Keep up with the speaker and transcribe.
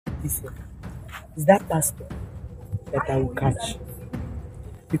this is that pastor that I will catch,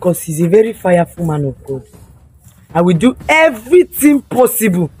 because he's a very fireful man of God. I will do everything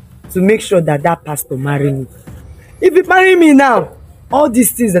possible to make sure that that pastor marry me. If he marry me now, all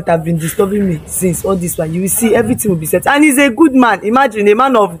these things that have been disturbing me since all this one, you will see everything will be set. And he's a good man. Imagine, a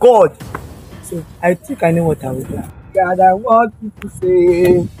man of God. So I think I know what I will do. God, I want people to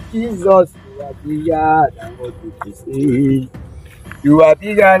say, Jesus, you are bigger than what people say. You are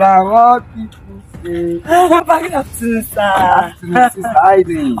bigger than what people say. Good afternoon, sir. Afternoon, sister. How you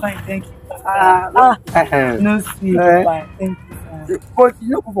doing? Fine, thank you. No, No sleep, fine, thank you, sir. But you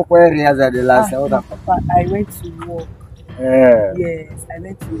know, for where he has at the last hour. Papa, I went to work. Yes, I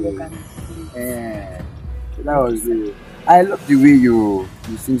went to work and so that was it. I love the way you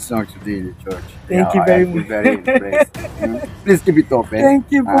sing songs today in the church. Thank you very much. Very impressed. Please keep it up.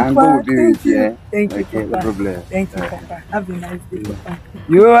 Thank you, Papa. And God will be with you. Thank you, Okay, Papa. no problem. Thank you, Papa. Have a nice day, Papa.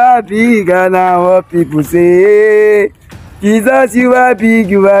 You are bigger than what people say. Jesus, you are big,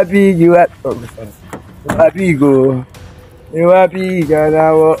 you are big, you are. Oh, you are big, oh. You are bigger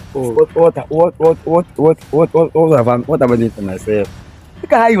than what? What have I done for myself?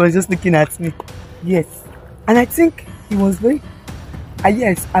 Look at how he was just looking at me. Yes. And I think he was very.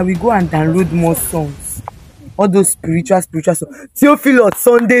 Yes, I will go and download more songs. All those spiritual songs. Theophilus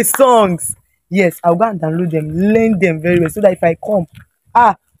Sunday songs. Yes, I'll go and download them, learn them very well, so that if I come,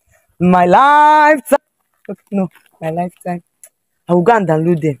 my lifetime. Okay, no, my lifetime. I will go and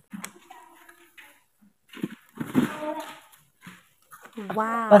download them.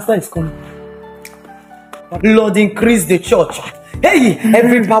 Wow. Pastor is coming. Lord, increase the church. Hey,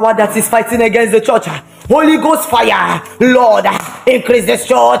 every power that is fighting against the church, Holy Ghost fire, Lord, increase this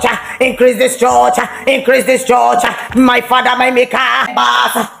church, increase this church, increase this church. My Father, my Maker,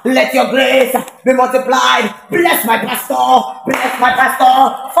 let your grace be multiplied. Bless my pastor,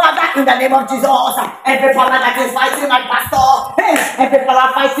 Father, in the name of Jesus. Every power that is fighting my pastor, hey, every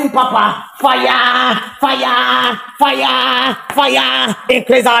power fighting Papa, fire, fire, fire, fire.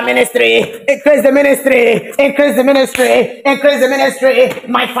 Increase our ministry, increase the ministry, increase the ministry, increase the ministry.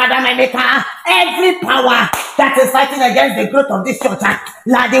 My Father, my Maker, every power that is fighting against the growth of this church,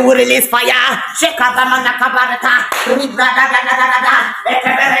 Lord, will release fire.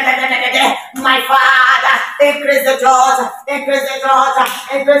 My Father, increase the church, increase the church,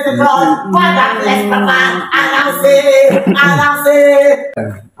 increase the church. Father, bless Papa, announce it, announce it.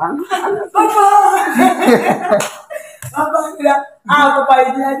 Papa, I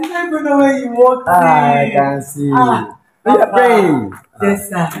didn't even know where you walked. I can see. We are praying. Yes,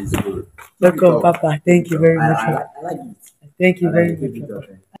 sir. Welcome, Papa. Thank you very much. I like it. Thank you very much.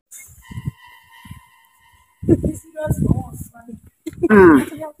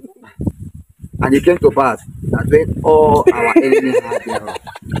 And it came to pass that when all our enemies had their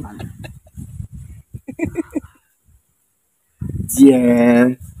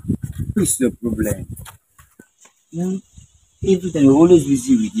dear, what's the problem? Every time you're always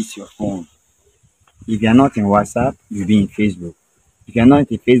busy with this your phone. If you're not in WhatsApp, you'll be in Facebook. If you're not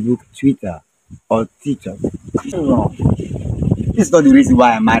in Facebook, Twitter, or TikTok. No. This is not the reason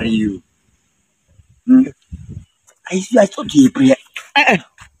why I marry you. I told you a prayer.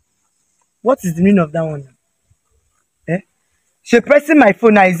 What is the meaning of that one? She pressing my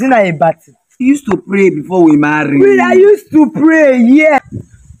phone now. Is it not a battle? You used to pray before we marry. I used to pray, yeah.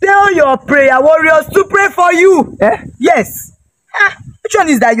 Tell your prayer warriors to pray for you. Yes. Which one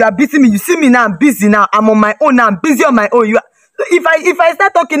is that you are busy me? You see me now, I'm busy now. I'm on my own now. I'm busy on my own. If I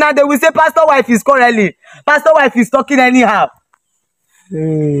start talking now, they will say pastor wife is quarreling. Pastor wife is talking anyhow.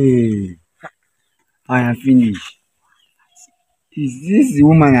 Hey, I am finished. Is this the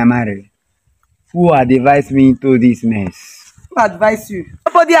woman I married? Who advised me into this mess? Who advised you?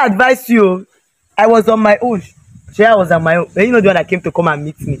 Nobody advised you. I was on my own. I was on my own. But you know the one that came to come and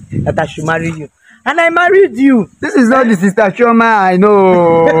meet me, that I should marry you. And I married you. This is not the sister Choma, I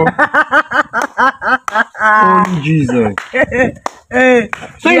know. Oh, Jesus.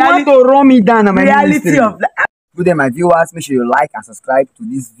 So you want to run me down on my reality of the Good day, my viewers. Make sure you like and subscribe to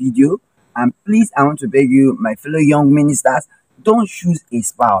this video. And please, I want to beg you, my fellow young ministers, don't choose a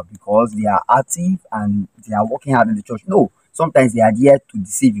spouse because they are active and they are working hard in the church. No, sometimes they are there to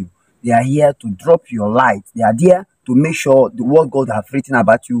deceive you. They are here to drop your light. They are there to make sure the word God has written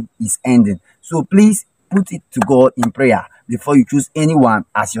about you is ending. So please put it to God in prayer before you choose anyone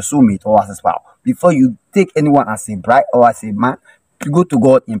as your soulmate or as a spouse. Before you take anyone as a bride or as a man, to go to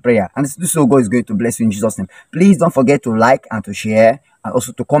God in prayer. And to do so, God is going to bless you in Jesus' name. Please don't forget to like and to share and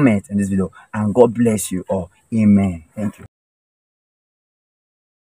also to comment in this video. And God bless you all. Amen. Thank you.